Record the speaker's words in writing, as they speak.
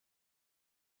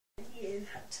is.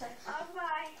 Oh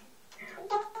my.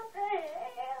 What the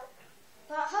hell?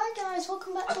 Hi guys,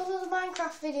 welcome back to another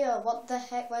Minecraft video. What the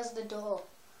heck, where's the door?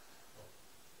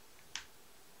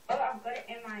 Oh, I've got it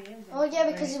in my inventory. Oh yeah,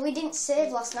 because we didn't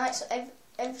save last night, so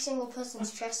every single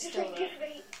person's chest is still there. Just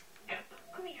wait.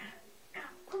 Come here.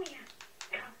 Come here.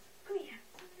 Come here.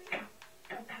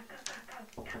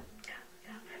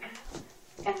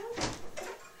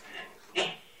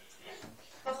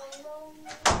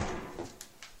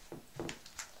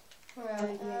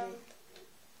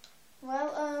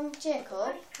 Right, well,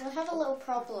 Jacob, we have a little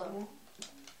problem.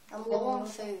 I'm low on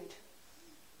food.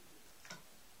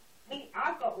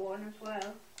 I've got one as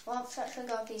well. Well, I've actually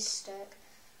got a piece of steak.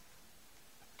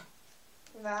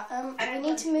 Right, we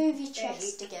need to move your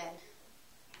chest again.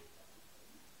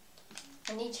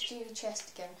 I need to do your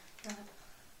chest again. Right.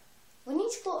 We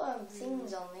need to put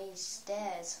things on these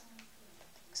stairs.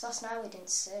 Because last night we didn't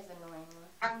save annoyingly.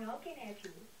 I'm looking at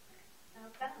you. Now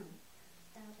come.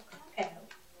 Now come, Carol.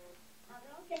 I'm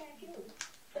looking at you.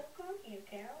 So come here,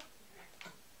 Carol.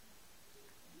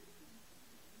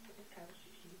 This cow's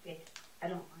stupid. I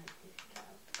don't like this cow.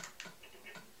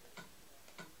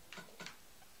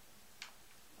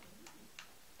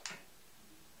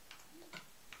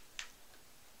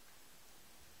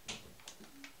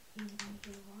 You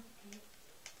want it?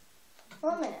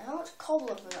 Wait a minute, how much cobble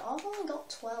have I got? I've only got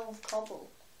 12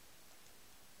 cobble.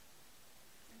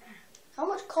 How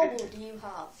much cobble do you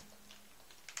have?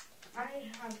 I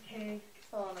have two.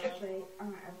 Oh no. Just wait.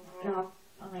 No,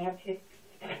 I only have two.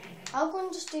 I'll go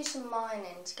and just do some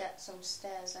mining to get some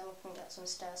stairs, then we can get some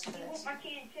stairs for Do you this. want my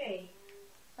TNT?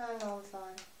 Oh no, I'm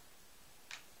fine.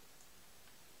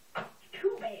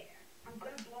 Too bad. I'm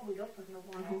gonna blow it up in the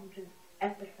 100th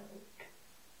episode.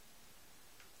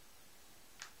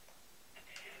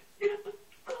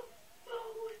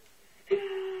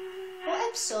 What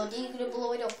episode are you going to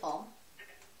blow it up on?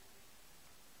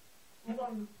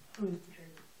 100.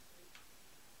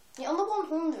 Yeah, on the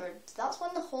 100, that's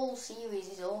when the whole series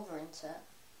is over, isn't it?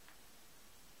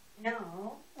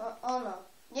 No. Oh no.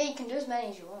 Yeah, you can do as many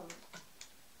as you want.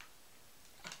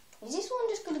 Is this one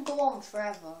just going to go on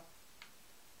forever?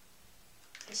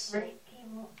 Pretty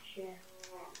much, yeah.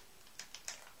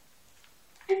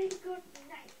 Hey, good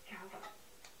night, cow.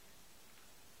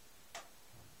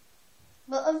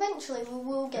 But eventually we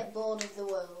will get bored of the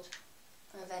world.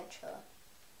 Eventually.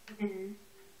 Mm-hmm.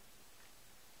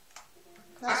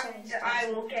 That's what And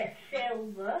I will get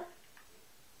silver.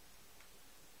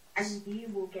 And you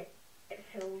will get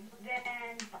silver.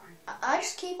 Then fine. I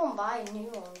just keep on buying new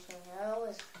ones. I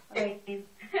always. I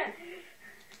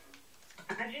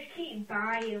just keep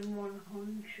buying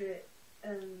 100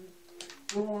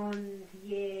 1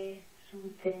 year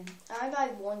something. I buy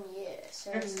 1 year,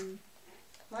 so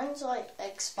mine's like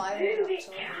expiring in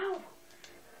October. Cow.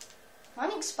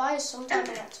 Mine expires sometime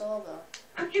in October.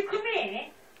 Could you come here?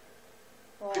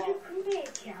 Or, Could you come here,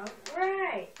 cow?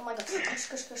 Right. oh my god,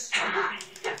 cuss. Ah,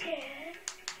 sucker!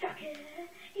 Sucker! In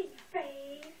your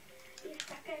face! You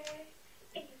sucker!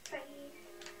 In your face!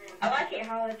 I like it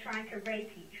how they're trying to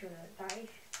rape each other. That is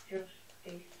just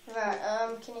this. Right,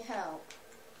 can you help?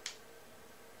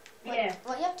 Yeah.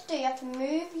 What you have to do, you have to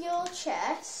move your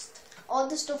chest, all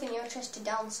the stuff in your chest to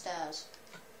downstairs.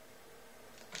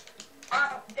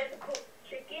 There's a cooked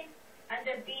chicken, and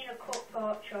there's been a cooked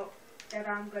pork chop that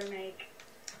I'm gonna make.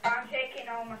 I'm taking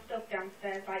all my stuff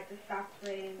downstairs, like the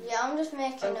sapling. Yeah, I'm just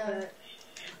making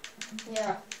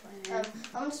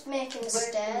I'm just making the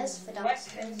stairs for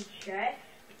downstairs. Weapon chest.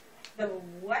 The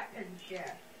weapon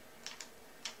chest.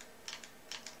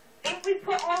 If we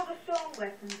put all the stone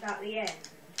weapons at the end.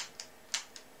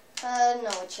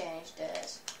 No, we changed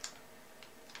it.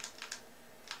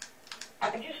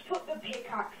 I just put the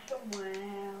pickaxe somewhere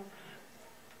else.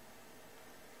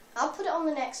 I'll put it on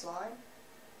the next line.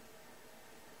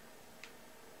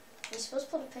 You're supposed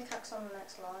to put a pickaxe on the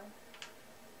next line,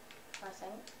 I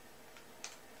think.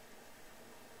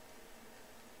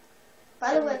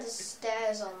 By the way, there's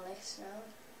stairs on this now.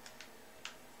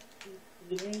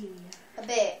 Yeah. A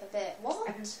bit. What?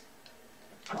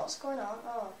 What's going on?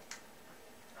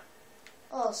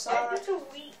 Oh, sorry. Where's the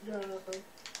wheat go?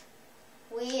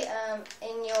 We,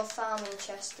 in your farming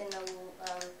chest in the,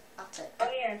 attic. Oh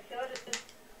yeah, so does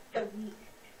the wheat.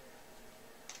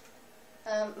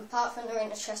 Apart from the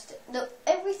inner chest,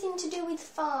 everything to do with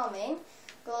farming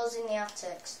goes in the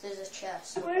attics. There's a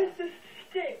chest. Where's the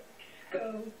sticks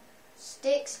go?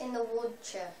 Sticks in the wood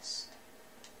chest.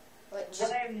 Which,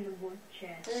 Where in the wood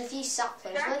chest? there's a few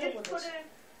saplings. I'll Where the just wood put is.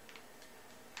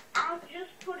 I'll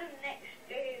just put them next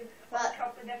to Right. on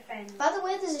top of the fence. By the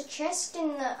way, there's a chest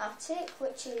in the attic,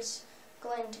 which is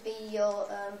going to be your,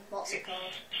 what's it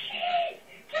called?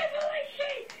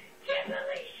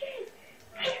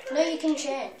 can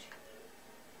change.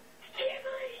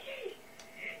 Demolition!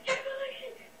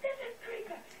 Demolition! There's a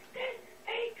creeper! There's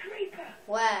a creeper!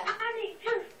 Where? And it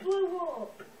just blew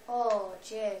up! Oh,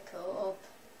 Jacob.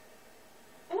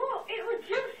 Oh, it was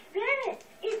just there!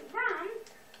 It ran!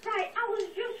 Right, I was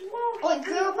just walking. Oh, it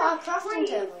grew up our crafting right in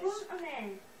tables. front of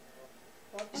me.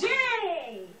 What?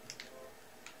 Yay!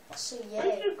 What's a At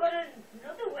least yay? we've got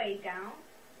another way down.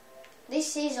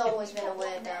 This has always been a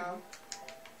way down.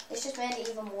 It's just made it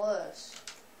even worse.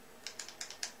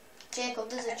 Jacob,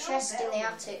 there's a chest in the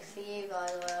attic for you, by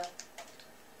the way.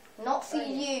 Not for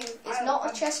you. It's not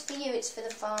a chest for you, it's for the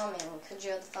farming, because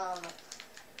you're the farmer.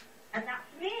 And that's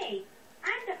me.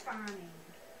 I'm the farming.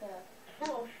 Yeah.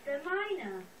 Plus the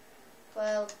miner.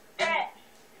 Well, Steps.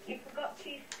 You forgot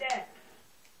 2 steps.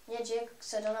 yeah, Jacob,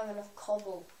 because I don't have enough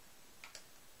cobble.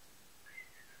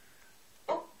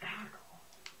 Oh, cargo.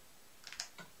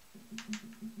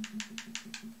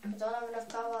 I don't have enough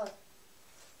cobble.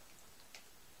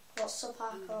 What's the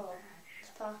parkour?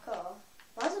 It's parkour.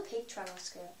 Why is a pig trying to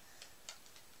escape?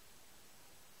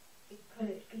 Because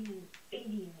it's been an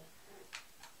idiot.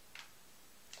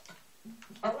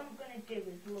 All I'm going to do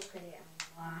is look at it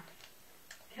and laugh.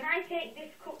 Can I take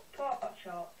this cooked pork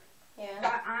chop Yeah.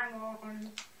 that I'm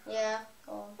on? Yeah,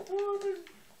 go on. Oh, there's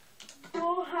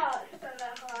 4 hearts for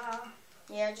the laugh.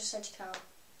 Yeah, I just said you can't.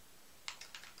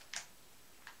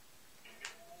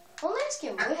 Well, next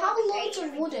game, we have loads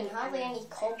of wood and hardly any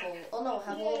cobble. Oh no, we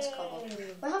have loads of cobble.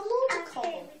 We have loads of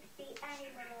cobble. We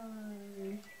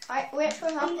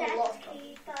actually have a lot of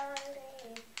cobble.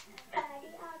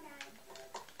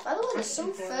 By the way, there's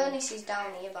some furnaces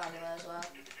down here, by the way, as well.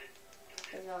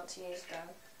 If you want to use them.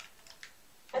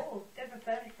 Oh, there's a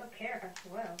furnace up here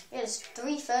as well. Yeah, there's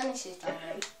 3 furnaces down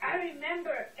there. I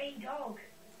remember a dog.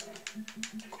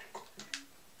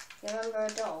 You remember a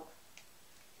dog?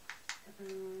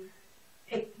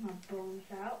 Take my bones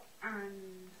out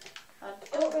and I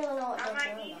don't really know what I dogs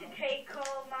might are need about. to take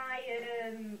all my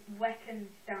weapons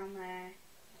down there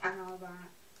and all that.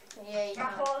 Yeah, you My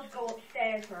can. holes go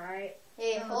upstairs, right? Yeah,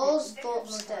 your No, holes they go can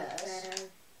upstairs.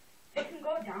 They can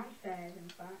go downstairs, in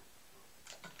fact.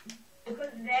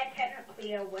 Because they're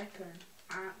technically a weapon,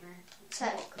 aren't they?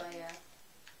 Technically, yeah.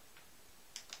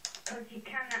 Because you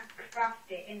cannot craft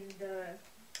it in the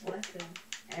weapon.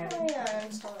 Oh yeah, I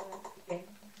understand. Yeah.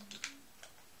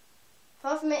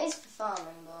 Apart from it is for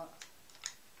farming, but...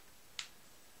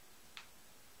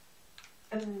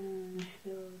 So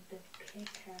the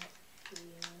pickaxe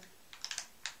here.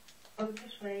 Oh,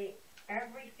 just wait.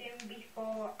 Everything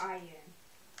before iron.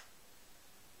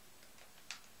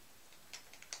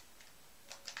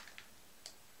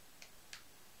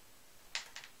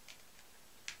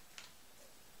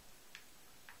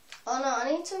 Oh no,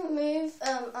 I need to move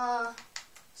our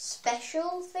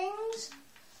special things.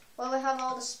 Where we have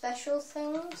all the special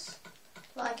things.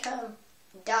 Like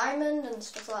diamond and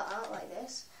stuff like that, like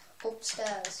this.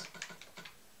 Upstairs.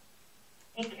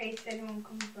 In case anyone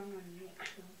comes on and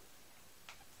makes them.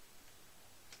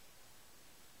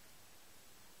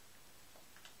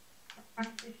 My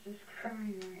sister's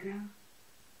crying right now.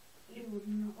 You would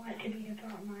not like to be a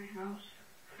part of my house.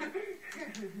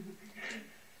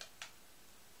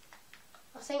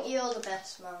 I think you're the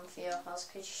best man for your house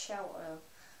because you shout at them.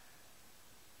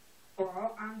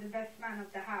 Well, I'm the best man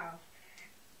of the house.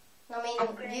 I mean,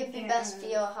 you'd be best for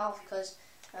your house because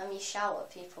you shout at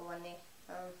people when they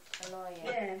annoy you.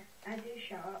 Yeah, I do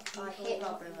shout at people. I hate my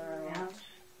brother a lot.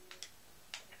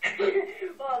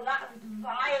 Well, that's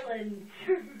violence.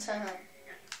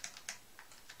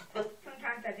 But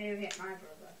sometimes I do hit my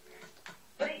brother.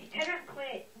 But it's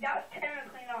that's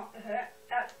technically not hurt.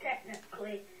 That's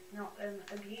technically not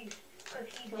abuse because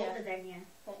he's older than you.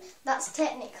 That's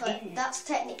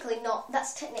technically not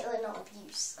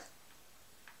abuse.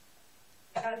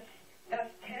 That's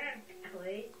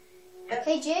technically.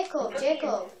 Hey Jacob,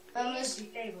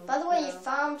 by the way, your so-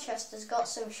 farm chest has got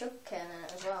some sugarcane in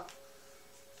it as well.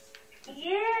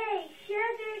 Yay,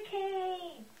 sugar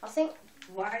cane! I think.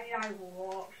 Why did I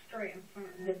walk straight in front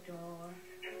of the door?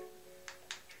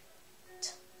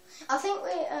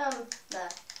 There.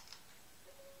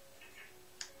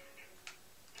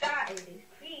 That is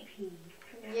creepy.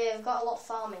 Yeah, we've got a lot of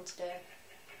farming to do.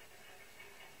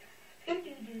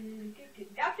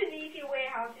 That's an easy way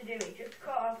how to do it. Just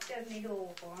cut off the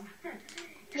middle one.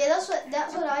 Yeah, that's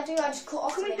what I do. I just cut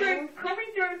off the Coming middle.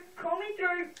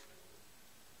 through.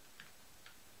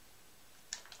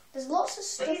 There's lots of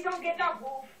stuff. Please don't get that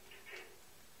wolf.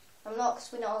 I'm not,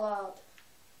 because we're not allowed.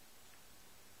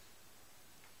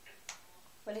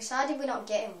 We decided we're not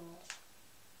getting wolves.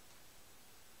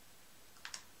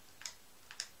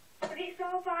 But it's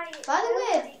all by By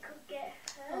the way- it could get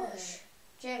hurt. Hush.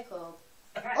 Jacob.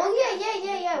 Right, Oh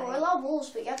yeah. We're allowed wolves,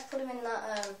 but you have to put them in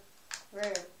that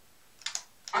room.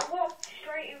 I walked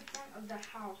straight in front of the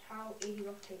house. How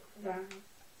idiotic was that?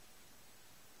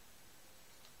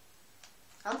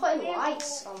 I'm putting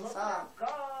lights on the farm.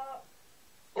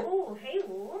 Oh, hey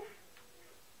wolf.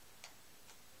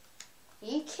 Are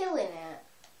you killing it?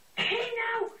 Hey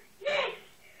now! Yes!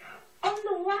 On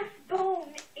the last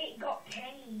bone, it got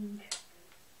tamed.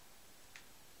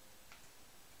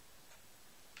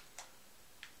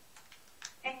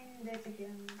 And the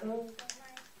jungle.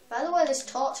 By the way, there's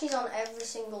torches on every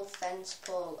single fence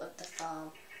pole of the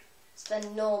farm, so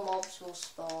then no mobs will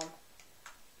spawn.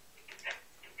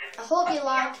 I hope you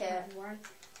like it.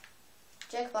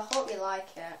 Jacob, I hope you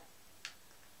like it.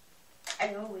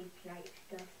 I always like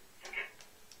stuff.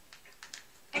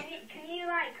 Can you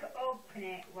like open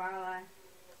it while I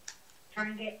try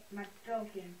and get my dog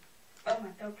in? Oh, my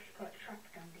dog's got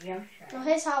trapped on the outside. Now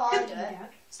here's how I do it.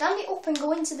 Stand it up and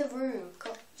go into the room.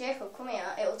 Jacob, come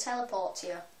here. It'll teleport to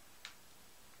you.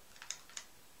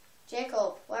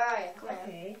 Jacob, where are you? Come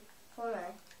here. Come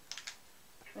here.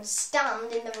 And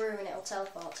stand in the room and it'll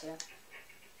teleport to you.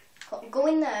 Go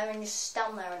in there and just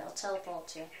stand there and it'll teleport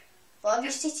to you. But have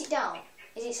you sit it down?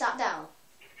 Is it sat down?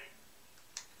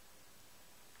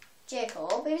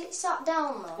 Jacob, is it sat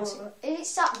down though? If it's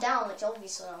sat down, it's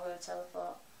obviously not going to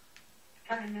teleport.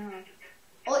 I know.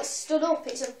 Oh, it's stood up.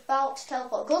 It's about to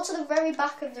teleport. Go to the very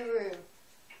back of the room.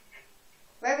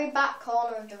 Very back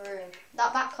corner of the room.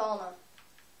 That back corner.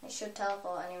 It should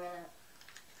teleport any minute.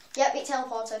 Yep, it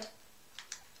teleported.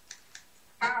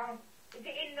 Ow. Is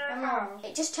it in the house?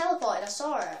 It just teleported. I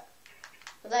saw it.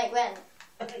 But then it went.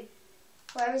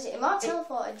 Where is it? It might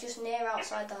teleported just near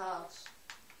outside the house.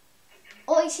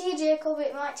 Oh, it's here, Jacob.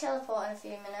 It might teleport in a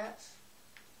few minutes.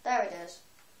 There it is.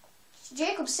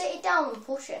 Jacob, sit it down and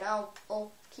push it and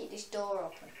I'll keep this door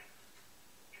open.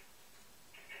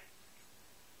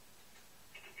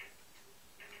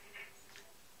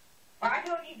 Why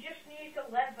don't you just use the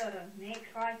lever?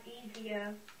 Makes life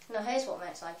easier. No, here's what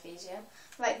makes life easier.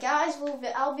 Right, guys,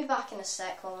 I'll be back in a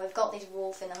sec when we've got this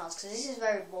wolf in the house, because this is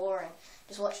very boring,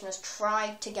 just watching us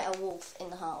try to get a wolf in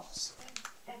the house.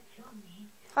 That's your name.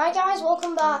 Hi guys,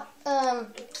 welcome back.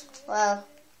 Well,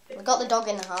 we got the dog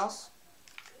in the house.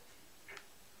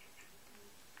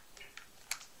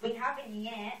 We haven't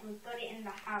yet. We've got it in the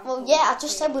house. Well, yeah, I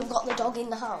just said we've got the dog in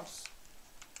the house.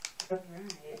 Alright,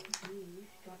 please.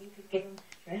 Don't need to get them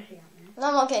stressy on me. No,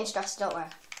 I'm not getting stressed, don't worry.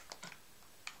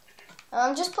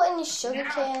 I'm just putting the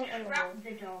sugarcane in the roof.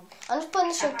 The dog. I'm just putting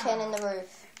the sugarcane in the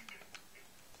roof.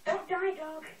 Don't die,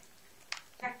 dog.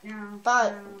 Back now.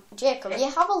 But, Jacob, you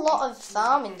have a lot of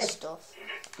farming stuff.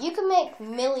 You can make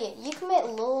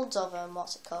loads of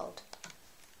what's it called?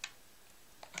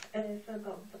 So I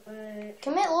got, You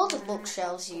can make loads of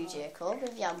bookshelves, you, Jacob,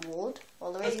 if you have wood.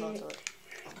 Well, there is loads of wood.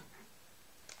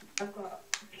 I've got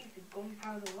a piece of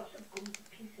gunpowder. What's a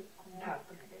piece of gunpowder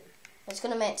going to do? It's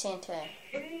going to make TNT.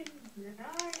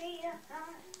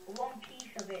 One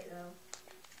piece of it, though.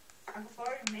 I've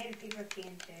already made a piece of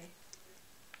TNT.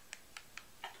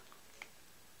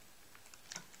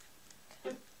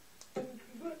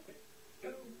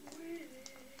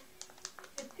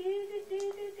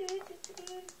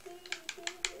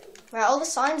 Right, all the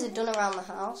signs are done around the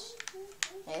house.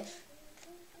 Ish.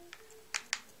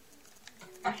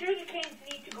 My sugar canes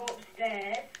need to go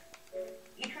upstairs.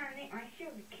 You trying to make my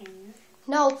sugar canes?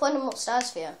 No, I'll put them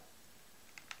upstairs for you.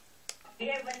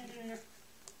 Yeah,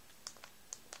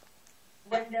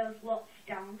 when there's lots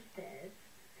downstairs,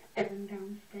 put them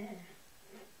downstairs.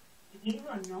 You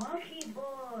are naughty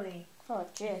boy. Oh,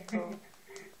 Jacob.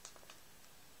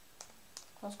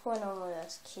 What's going on with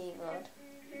this keyboard?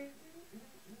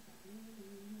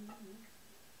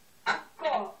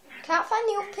 Can't find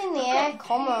the up in the air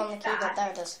comma on the keyboard. There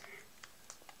it is.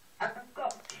 I've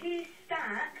got 2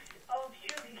 stacks of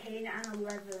sugarcane and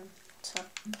 11. So.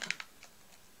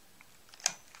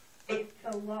 It's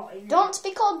a lot, isn't it? Don't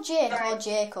be called Jake or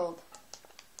Jacob.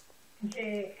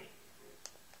 Jake.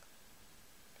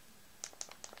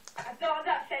 I thought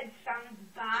that said sounds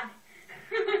bad.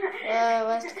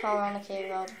 Where's the comma on the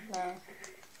keyboard? No.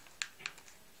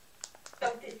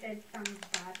 Thought it said sounds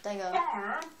bad. There you go.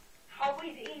 Farm? How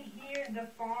is in here the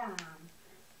farm?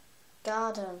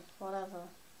 Garden, whatever.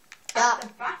 At the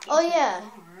back Oh is yeah. the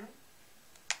farm.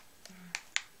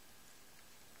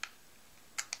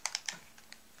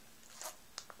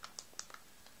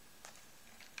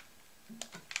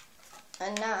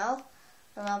 And now,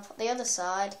 I'll put the other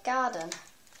side, garden.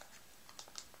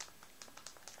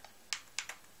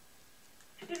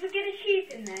 Does it get a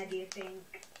sheep in there, do you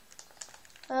think?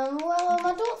 Well,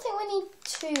 I don't think we need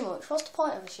too much. What's the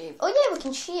point of a sheep? Oh yeah, we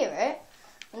can shear it,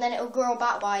 and then it'll grow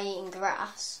back by eating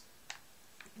grass.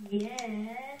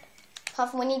 Yeah.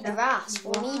 Apart from we need grass.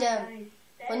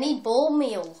 We need bone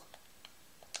meal.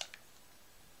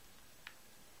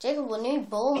 Jacob, we need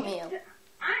bone meal.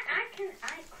 I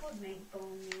could make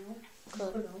bone meal.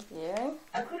 Good. Yeah.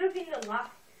 I could have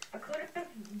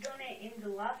done it in the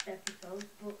last episode,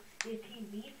 but the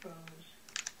TV froze.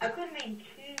 I could have made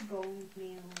 2 bone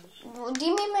meals. Do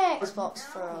you mean my Xbox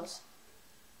froze?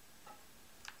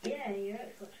 Yeah, your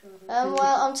Xbox froze.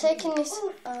 Well, I'm taking this.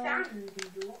 Oh, sand.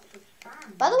 There's lots of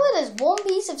sand. By the way, there's 1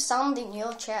 piece of sand in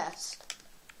your chest.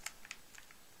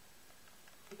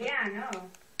 Yeah, I know.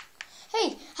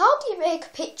 Hey, how do you make a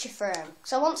picture frame?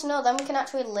 Because I want to know, then we can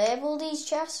actually label these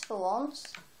chests for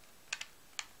once.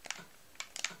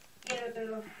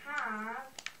 You'll have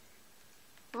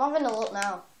I'm having a look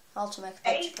now, how to make a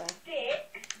 8 picture frame.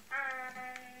 sticks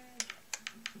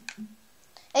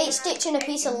and 8 sticks and a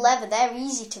piece of leather, they're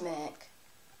easy to make.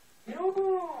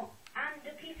 no, and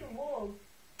a piece of wool.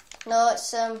 No,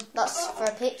 it's that's for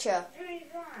a picture. Where is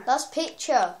that? That's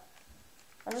picture.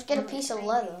 I'll just get a piece of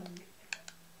leather.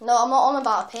 No, I'm not on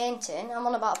about a painting, I'm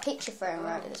on about a picture frame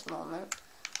right at this moment.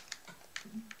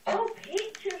 Oh,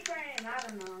 picture frame. I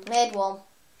don't know. Made one.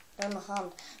 In my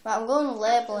hand. Right, I'm going to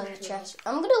label in the chest.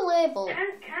 I'm going to label. Can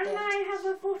I have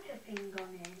a butter thing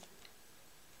on it?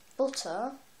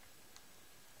 Butter?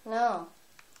 No.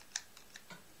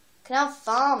 Can I have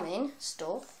farming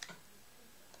stuff?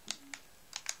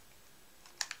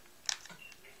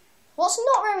 What's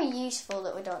not very useful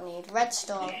that we don't need?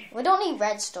 Redstone. We don't need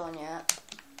redstone yet.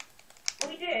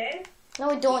 We do. No,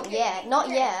 we don't yet. Not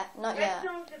yet. Not yet.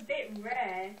 Redstone's a bit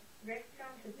rare.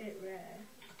 Redstone's a bit rare.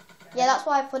 Yeah, that's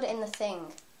why I put it in the thing.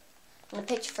 In the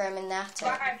picture frame in the attic.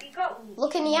 But have you got...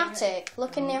 Look in the attic.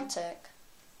 Look in the attic.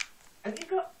 Have you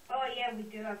got... Oh yeah, we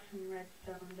do have some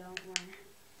redstone, don't we?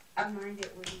 I mined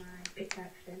it with my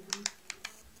pickaxe in.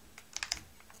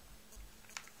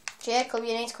 Jacob,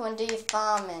 you need to come and do your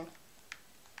farming.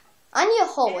 And your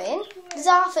hoeing. There's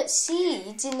half at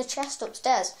seeds in the chest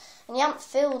upstairs. And you haven't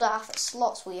filled half at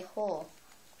slots with your hoe.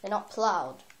 They're not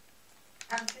ploughed.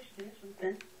 I'm just doing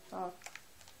something. Oh.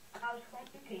 I was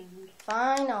hunting.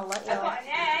 Fine, I'll let you I got off. an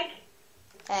egg.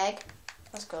 Egg.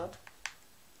 That's good.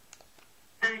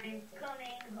 I'm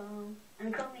coming home.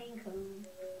 I'm coming home.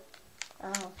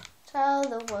 Oh. Tell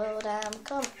the world I'm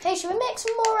coming. Hey, should we make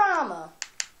some more armour?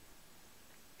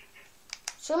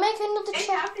 Should we make another This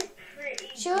chest? house is pretty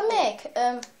Should we good. make,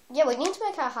 yeah, we need to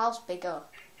make our house bigger.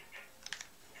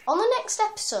 On the next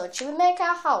episode, should we make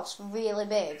our house really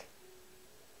big?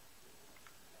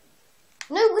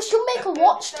 No, we should make a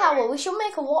watchtower. We should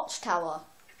make a watchtower.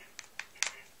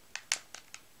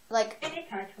 Like,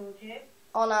 Didn't I told you?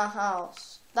 on our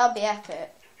house. That'd be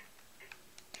epic.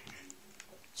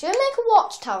 Should we make a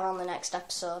watchtower on the next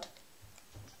episode?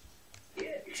 Yeah.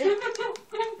 Should I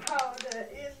put gunpowder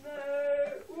in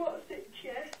the... What's it,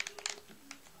 chest?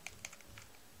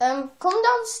 Come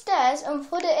downstairs and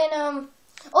put it in, oh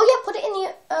yeah, put it in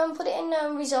the, put it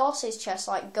in, resources chest,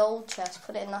 like gold chest.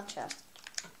 Put it in that chest.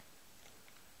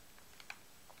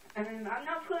 I'm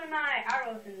not putting my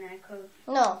arrows in there because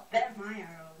No. they're my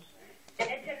arrows.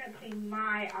 They're technically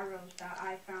my arrows that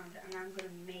I found, and I'm gonna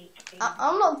make.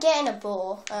 I'm not getting a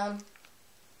bow. I'm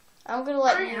gonna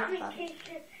let I you. am have-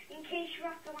 in case you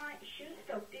have to like shoot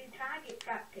stuff, do target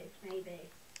practice maybe.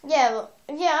 Yeah,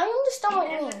 I understand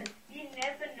what you mean. You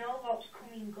never know what's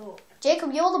coming up.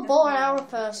 Jacob, you're the bow and arrow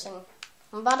person.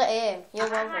 I'm bad at aim. You're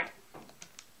I'm one. like,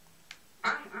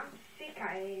 I'm sick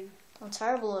at aim. I'm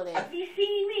terrible at aim. Have you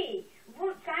seen me?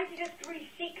 Once I did a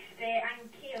 360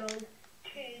 and killed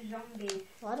 2 zombies.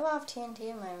 Why do I have TNT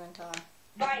in my inventory?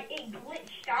 But it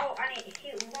glitched out and it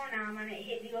hit one arm and it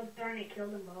hit the other and it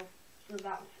killed them both. So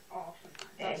that's awesome.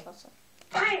 That's awesome.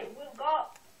 Right, we've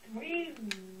got 3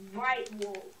 white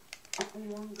wool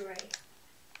and 1 grey.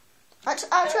 Actually,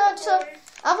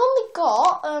 I've only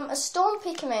got a stone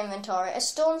pick in my inventory, a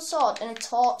stone sword, and a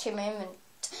torch in my inventory.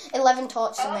 11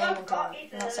 torches in All my I've got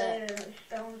inventory. is That's it.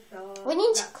 stone sword. We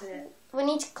need That's to it. we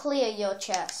need to clear your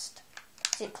chest.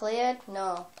 Is it cleared?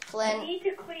 No. We Flint. need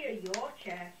to clear your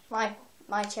chest. My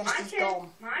chest is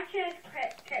gone. My chest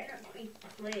technically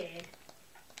cleared.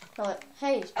 No, wait.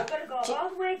 Hey, I've got to go all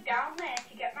the way down there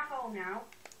to get my hole now.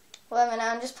 wait a minute.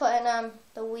 I'm just putting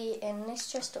the wheat in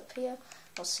this chest up here.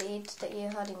 Or seeds that you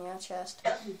had in your chest.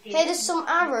 Hey, there's some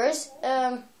arrows.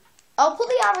 I'll put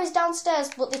the arrows downstairs,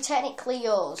 but they're technically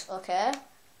yours, okay?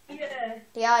 Yeah.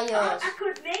 They are yours. I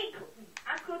could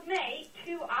make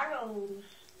 2 arrows.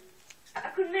 I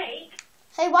could make.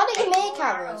 Hey, why don't you make more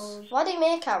arrows? arrows. Why do you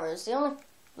make arrows? They only,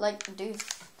 like,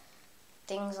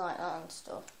 things like that and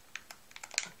stuff.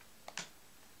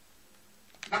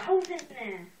 My hole's in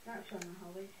there. That's where my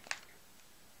hole is.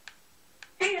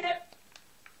 Hang on.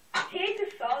 I take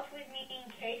the sword with me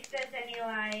in case there's any,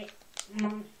 like,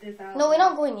 monsters out No, we're there.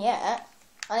 not going yet.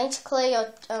 I need to clear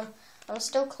your... I'm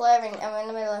still clearing... I'm in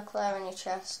the middle of clearing your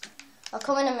chest. I'll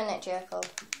come in a minute, Jacob.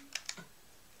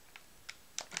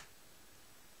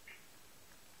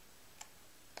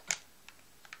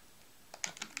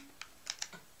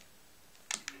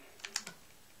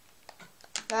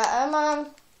 Right,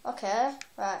 okay,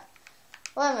 right.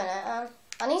 Wait a minute,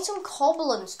 I need some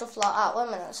cobble and stuff like that. Wait a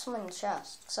minute, there's some in the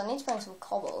chest. Because I need to bring some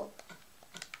cobble.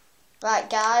 Right,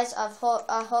 guys, I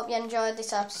hope you enjoyed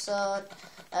this episode.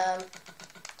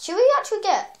 Should we actually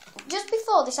get, just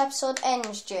before this episode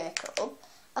ends, Jacob,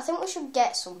 I think we should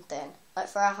get something, like,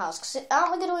 for our house. Because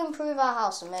aren't we going to improve our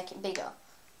house and make it bigger?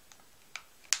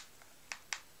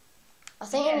 I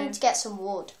think we need to get some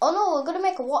wood. Oh no, we're going to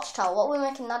make a watchtower. What are we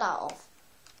making that out of?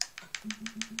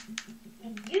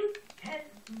 You tell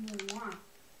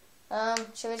what?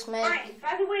 Should we just make... Right,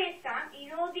 by the way, Sam, you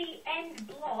know the end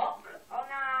block on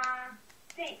our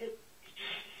thing?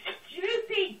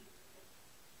 Stupid!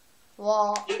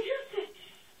 What? You're just a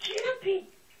stupid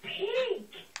pig!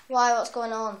 Why, what's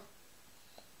going on?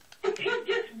 The pig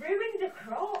just ruined the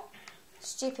crops.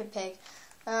 Stupid pig.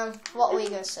 What were you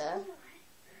going to say?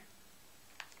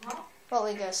 What? What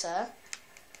were you going to say?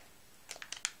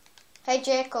 Hey,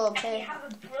 Jacob. You Hey. have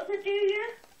a brother, do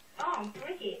you? Oh,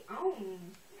 Bridget. Oh.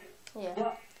 Yeah.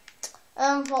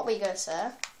 What? What were you going to say?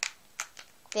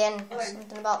 The end. What?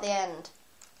 Something about the end.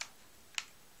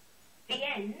 The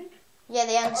end? Yeah,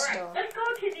 the end Alright, stuff. let's go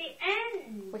to the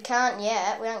end. We can't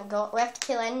yet. We haven't got. We have to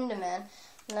kill Enderman,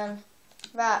 and then.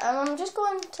 Right. I'm just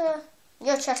going to.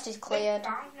 Your chest is cleared.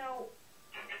 Wait, Sam, no.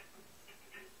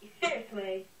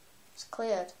 Seriously? It's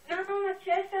cleared. No, my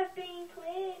chest has been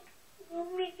cleared.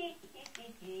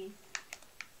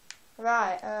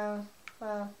 Right.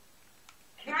 Well.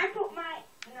 Can I put my...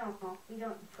 No, we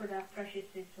don't put our precious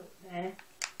stuff up there.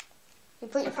 You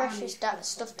put your precious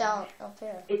stuff down up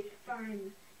here. It's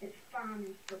fine. It's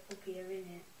farming stuff up here,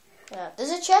 isn't it? Yeah.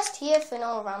 There's a chest here for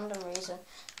no random reason.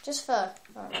 Just for.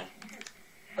 I don't know.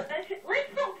 But let's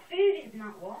put food in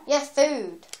that one. Yeah,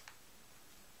 food.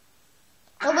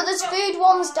 No, but there's food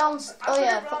ones down. Oh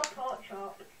yeah. I've got a raw pork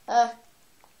chop.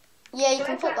 Yeah, you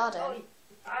can put that in.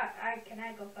 Oh, can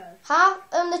I go first? Half,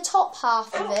 the top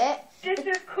half of it. There's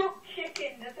a cooked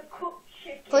chicken.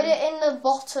 Put it in the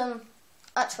bottom.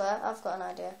 Actually, I've got an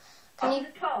idea. Can On the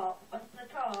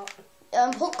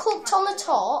top. put cooked on the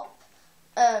top?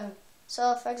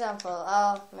 So for example,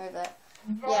 I'll move it.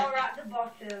 Raw at the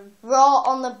bottom. Raw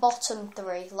on the bottom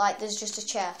 3, like there's just a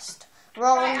chest.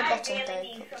 Raw on the bottom I 3.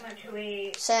 really need something to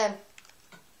eat. Same.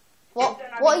 What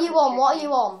are you on? What are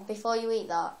you on before you eat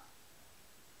that?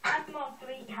 I'm on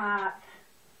 3 hearts.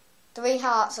 3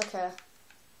 hearts, okay.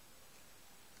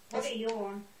 What are you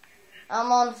on?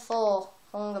 I'm on 4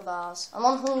 hunger bars. I'm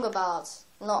on hunger bars,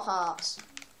 not hearts.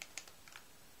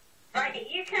 Right,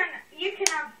 you can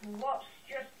have what's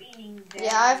just been there.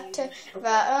 Yeah, I have to.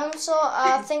 Right, so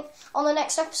I think on the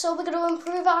next episode we're going to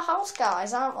improve our house,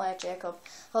 guys, aren't we, Jacob?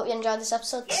 Hope you enjoyed this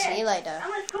episode. Yeah. See you later. And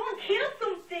let's go and kill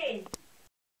something.